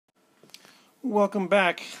Welcome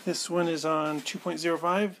back. This one is on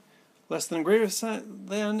 2.05, less than greater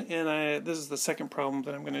than, and this is the second problem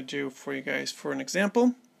that I'm going to do for you guys for an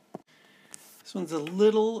example. This one's a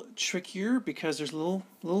little trickier because there's a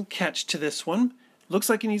little catch to this one. Looks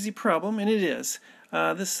like an easy problem, and it is.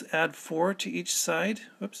 This add 4 to each side,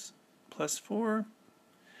 whoops, plus 4,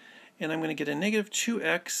 and I'm going to get a negative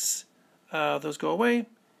 2x, those go away,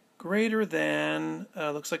 greater than,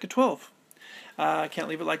 looks like a 12. I can't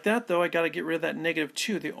leave it like that, though. I got to get rid of that negative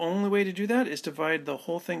 2. The only way to do that is divide the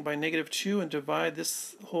whole thing by negative 2 and divide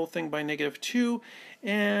this whole thing by negative 2,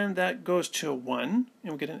 and that goes to 1,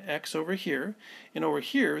 and we get an x over here. And over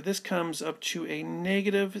here, this comes up to a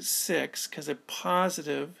negative 6, because a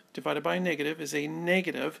positive divided by a negative is a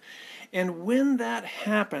negative. And when that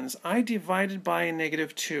happens, I divided by a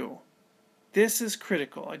negative 2. This is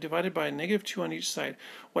critical. I divided by a negative 2 on each side.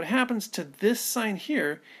 What happens to this sign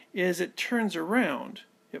here is it turns around.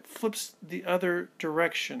 It flips the other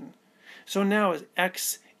direction. So now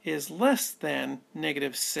x is less than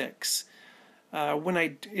negative 6.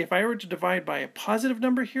 If I were to divide by a positive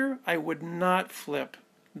number here, I would not flip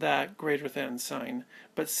that greater than sign.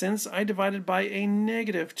 But since I divided by a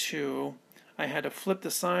negative 2, I had to flip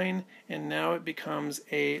the sign, and now it becomes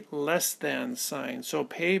a less than sign. So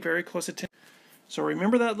pay very close attention. So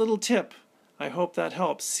remember that little tip. I hope that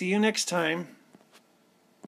helps. See you next time.